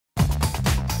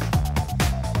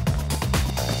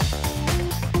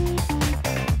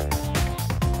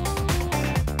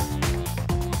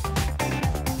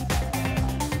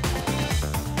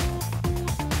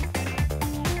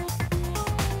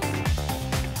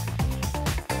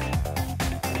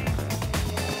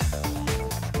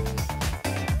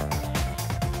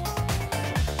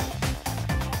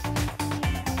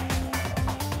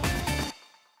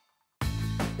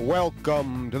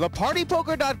Welcome to the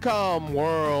PartyPoker.com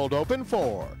World Open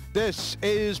 4. This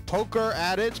is poker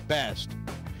at its best.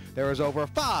 There is over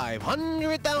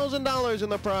 $500,000 in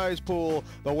the prize pool.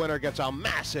 The winner gets a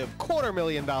massive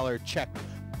 $250,000 check.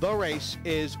 The race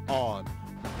is on.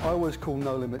 I always call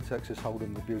No Limit Texas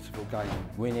Hold'em the beautiful game.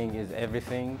 Winning is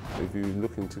everything. If you're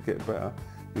looking to get better,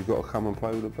 you've got to come and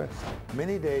play with the best.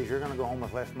 Many days you're going to go home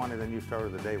with less money than you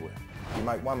started the day with. You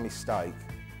make one mistake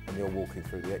and you're walking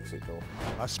through the exit door.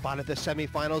 A spot at the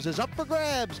semifinals is up for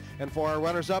grabs, and for our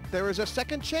runners-up, there is a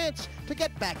second chance to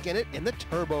get back in it in the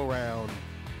turbo round.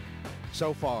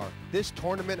 So far, this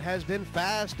tournament has been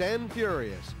fast and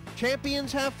furious.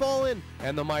 Champions have fallen,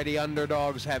 and the mighty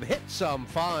underdogs have hit some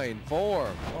fine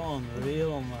form.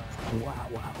 Unreal, man.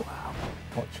 Wow.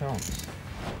 What chance?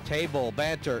 Table,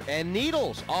 banter, and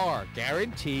needles are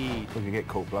guaranteed. If you get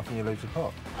caught bluffing, you lose the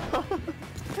pot.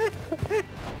 You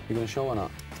going to show or not?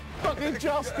 Fucking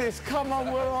justice, come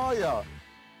on, where are you?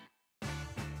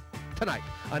 Tonight,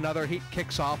 another heat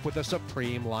kicks off with a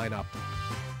supreme lineup.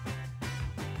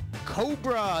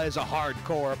 Cobra is a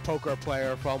hardcore poker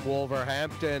player from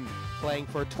Wolverhampton, playing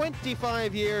for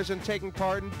 25 years and taking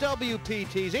part in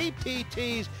WPTs,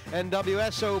 EPTs, and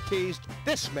WSOPs.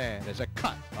 This man is a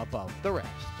cut above the rest.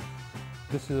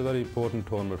 This is a very important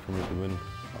tournament for me to win.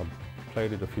 I've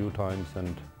played it a few times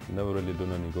and never really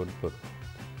done any good, but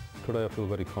today I feel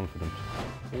very confident.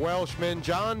 Welshman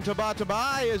John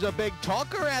Tabatabai is a big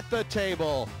talker at the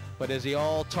table. But is he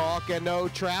all talk and no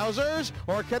trousers?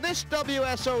 Or can this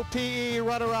WSOPE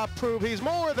runner-up prove he's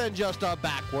more than just a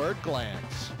backward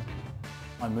glance?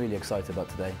 I'm really excited about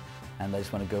today, and I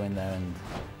just want to go in there and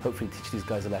hopefully teach these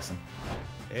guys a lesson.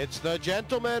 It's the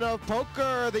gentleman of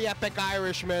poker, the epic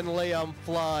Irishman Liam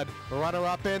Flood,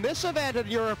 runner-up in this event and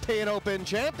European Open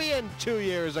champion 2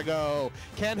 years ago.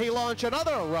 Can he launch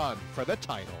another run for the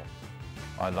title?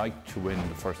 I like to win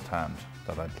the first hand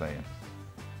that I play in.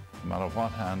 No matter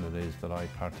what hand it is that I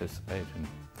participate in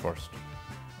first,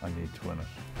 I need to win it.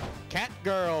 Cat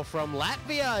Girl from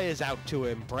Latvia is out to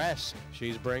impress.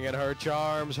 She's bringing her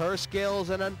charms, her skills,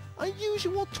 and an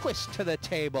unusual twist to the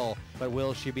table. But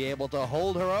will she be able to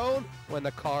hold her own when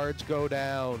the cards go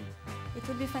down? It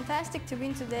would be fantastic to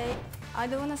win today. I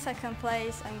don't want a second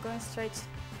place. I'm going straight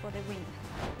for the win.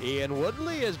 Ian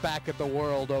Woodley is back at the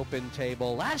World Open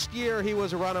table. Last year he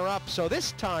was a runner-up, so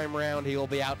this time round he will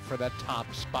be out for the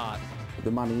top spot.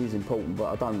 The money is important,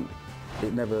 but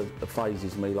it never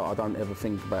phases me. Like, I don't ever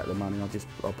think about the money. I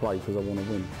play because I want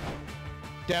to win.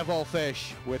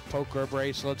 Devilfish with poker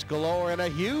bracelets galore and a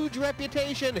huge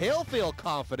reputation. He'll feel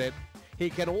confident he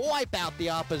can wipe out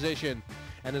the opposition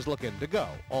and is looking to go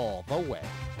all the way.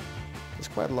 There's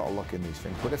quite a lot of luck in these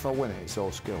things, but if I win it, it's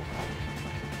all skill.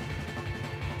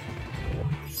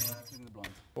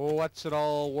 What's it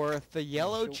all worth? The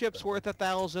yellow chip's worth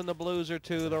 1,000, the blues are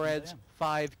 2, the reds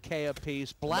 5K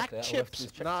apiece. Black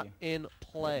chips not in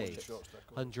play.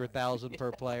 100,000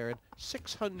 per player and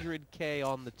 600K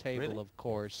on the table, of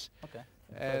course. Okay.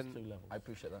 And I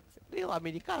appreciate that. Neil, I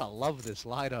mean, you gotta love this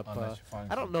lineup.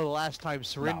 I don't know the last time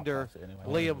Surinder,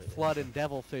 Liam Flood, and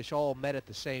Devilfish all met at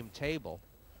the same table.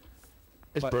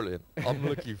 It's brilliant. I'm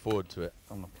looking forward to it.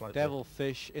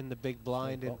 Devilfish in the big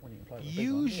blind, and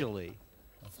usually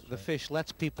the fish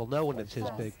lets people know when it's his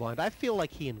big blind. I feel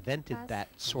like he invented that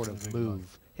sort of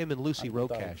move. Him and Lucy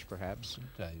Rocash, perhaps.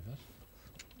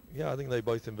 Yeah, I think they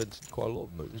both invented quite a lot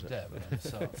of moves.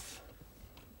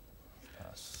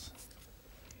 Pass.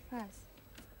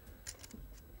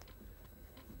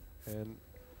 And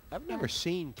I've never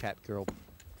seen Cat Girl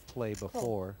play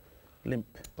before. Limp.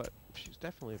 But she's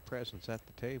definitely a presence at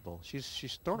the table.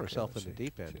 She's thrown herself in the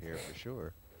deep end here for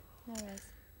sure. Always.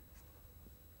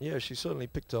 Yeah, she certainly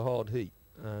picked a hard heat,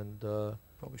 and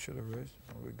Probably should have raised.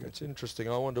 it's interesting.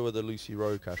 I wonder whether Lucy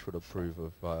Rocash would approve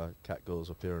of Cat Girl's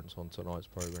appearance on tonight's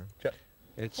program.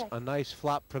 It's a nice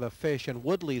flop for the fish, and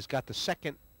Woodley's got the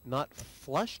second not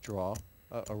flush draw,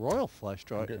 a royal flush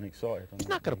draw. I'm getting excited. He's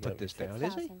not going to put this down,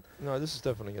 is he? No, this is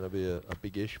definitely going to be a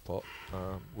big-ish pot.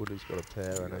 Woodley's got a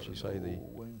pair, and as you say, the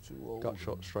gut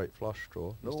shot straight flush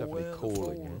draw. He's definitely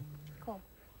calling here. Cool.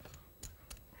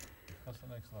 What's the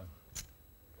next line?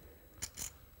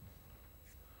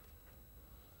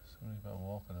 Somebody about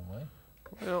walking away.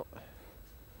 Well,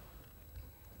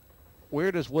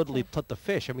 where does Woodley put the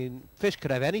fish? I mean, fish could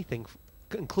have anything,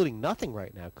 including nothing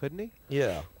right now, couldn't he?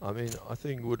 Yeah, I mean, I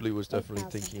think Woodley was definitely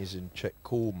thinking he's in check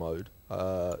call mode.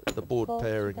 The board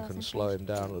pairing can slow him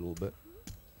down a little bit.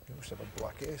 You must have a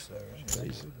black ace there,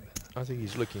 isn't I think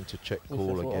he's looking to check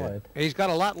call again. He's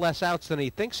got a lot less outs than he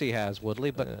thinks he has,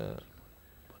 Woodley, but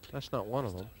that's not one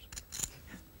of them.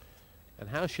 And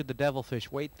how should the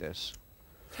Devilfish weight this?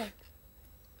 Check.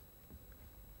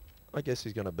 I guess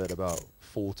he's going to bet about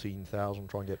 14,000,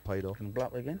 try and get paid off. Can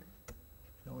black again?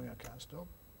 No way, I can't stop.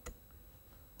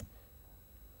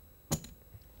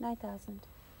 9,000.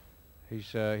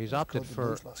 He's opted for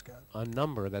boost last card. a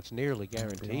number that's nearly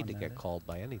guaranteed to get called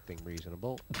by anything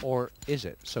reasonable, or is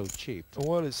it so cheap?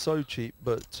 Well, it's so cheap,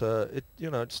 but it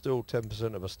it's still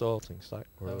 10% of a starting stack,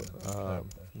 or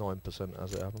 9%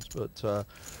 as it happens. But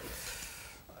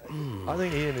I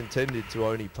think Ian intended to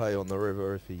only pay on the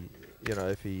river if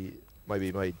he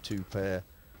maybe made 2 pair,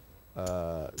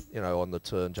 on the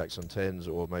turn Jackson 10s,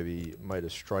 or maybe made a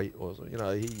straight, or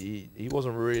he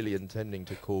wasn't really intending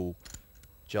to call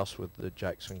just with the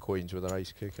Jackson Queens with an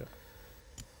ace kicker.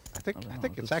 I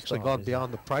think it's actually gone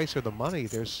beyond the price or the money.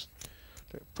 There's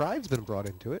pride's been brought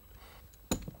into it.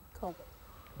 Cool.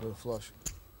 With a flush.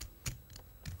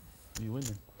 You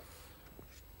winning?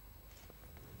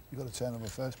 You got to turn over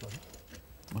first, buddy.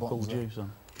 I called you, son.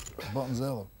 Bottom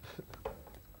zero.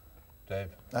 Dave.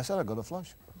 I said I got a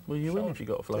flush. Well, you win if you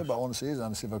got a flush. Yeah, but I want to see his hand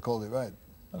and see if I called it right.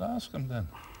 Well, ask him then.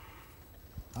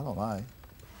 I don't lie.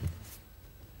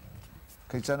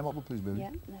 Can you turn him up, please, baby? Yeah,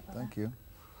 no problem. Thank you.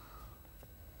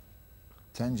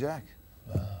 10 Jack.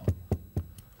 Wow.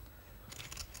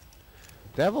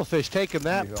 Devilfish taking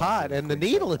that You pot got and the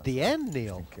needle at the end,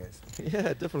 Neil. In case.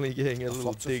 Yeah, definitely getting a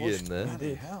little dig in there.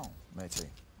 Bloody hell, matey.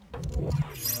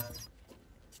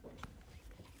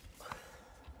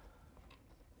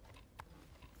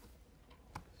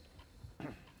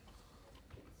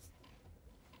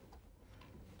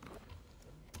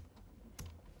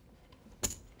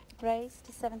 Raised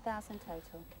to 7,000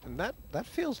 total. And that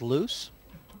feels loose.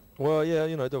 Well, yeah,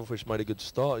 Devilfish made a good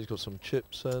start. He's got some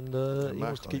chips, and he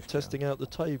wants to keep testing out the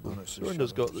table.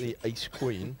 Surinder's got the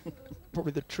ace-queen,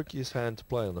 probably the trickiest hand to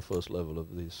play on the first level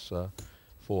of this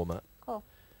format. Cool.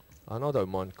 And I don't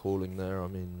mind calling there. I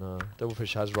mean,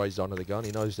 Devilfish has raised under the gun.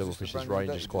 He knows Devilfish's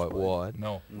range is quite wide.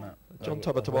 No. John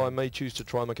Tabatabai may choose to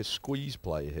try and make a squeeze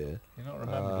play here. You don't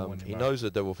remember when He knows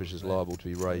that Devilfish is liable to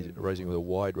be raising with a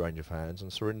wide range of hands, and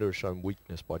Surinder has shown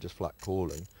weakness by just flat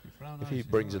calling. If he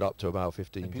brings it up to about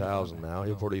 15,000 now,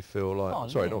 he'll probably feel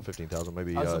like, sorry, not 15,000,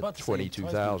 maybe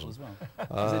 22,000.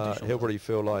 He'll probably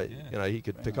feel like, he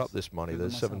could pick up this money.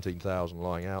 There's 17,000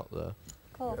 lying out there.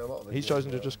 Cool. He's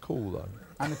chosen to just call though.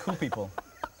 And the cool people.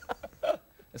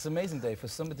 It's amazing, Dave. For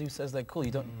somebody who says they're cool,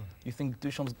 you think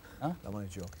Duchamp's, huh? I'm only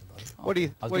joking,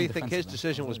 buddy. What do you think his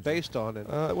decision was based on?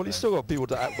 Well, he's still got people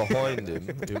to act behind him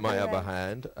who may have a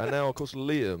hand, and now, of course,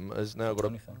 Liam has now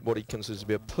got what he considers to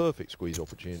be a perfect squeeze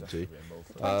opportunity,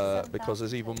 because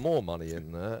there's even more money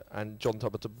in there, and John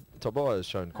Tabai has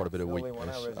shown quite a bit of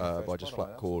weakness by just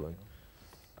flat calling.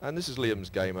 And this is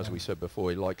Liam's game, as we said before.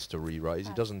 He likes to re-raise.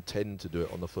 He doesn't tend to do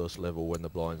it on the first level when the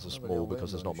blinds are small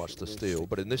because there's not much to steal.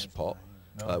 But in this pot,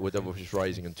 with Devilfish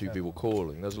raising and 2 people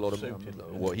calling, there's a lot of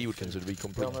what he would consider to be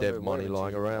complete dead money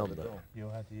lying around there. You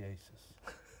had the aces.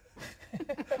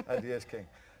 I had the ace king.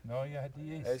 No, you had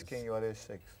the aces. Ace king, you had ace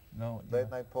 6. No. Late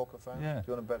night poker fan? Yeah. Do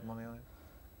you want to bet money on it?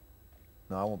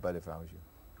 No, I won't bet if I was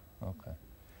you. Okay.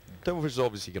 Devilfish is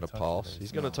obviously going to pass.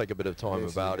 He's going to take a bit of time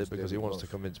about it because he wants to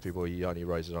convince people he only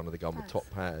raises under the gun with top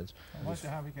hands. What do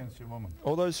you have against your woman?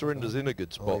 Although Surinder's in a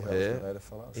good spot here,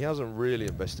 he hasn't really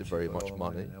invested very much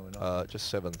money, just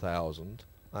 7,000.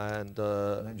 And,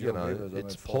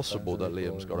 it's possible that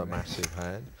Liam's got a massive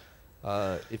hand.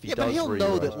 If he does, but he'll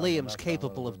know that Liam's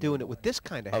capable of doing it with this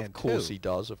kind of hand. Of course he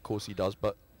does,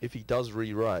 but if he does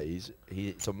re-raise,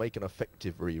 to make an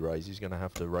effective re-raise, he's going to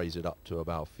have to raise it up to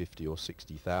about 50 or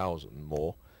 60,000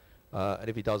 more. And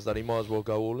if he does that, he might as well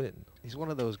go all in. He's one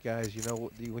of those guys,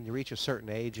 when you reach a certain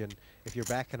age, and if you're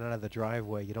backing out of the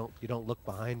driveway, you don't look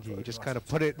behind you. You just kind of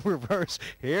put it in reverse.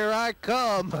 Here I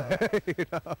come.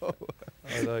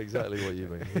 I know exactly what you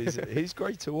mean. He's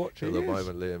great to watch at the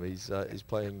moment, Liam. He's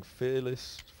playing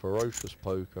fearless, ferocious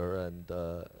poker,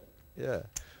 and yeah.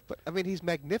 But I mean, he's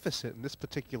magnificent in this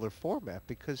particular format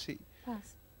because he.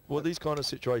 Pass. Well, these kind of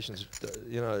situations,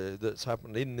 that's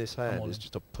happened in this hand is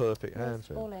just a perfect hand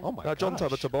for him. Oh my Now, John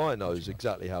Tabatabai knows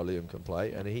exactly how Liam can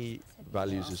play, and he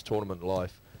values his tournament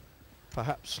life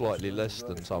perhaps slightly less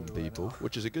than some people,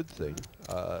 which is a good thing.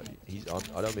 I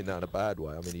don't mean that in a bad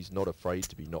way. I mean, he's not afraid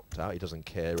to be knocked out. He doesn't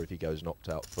care if he goes knocked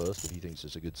out first if he thinks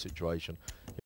it's a good situation.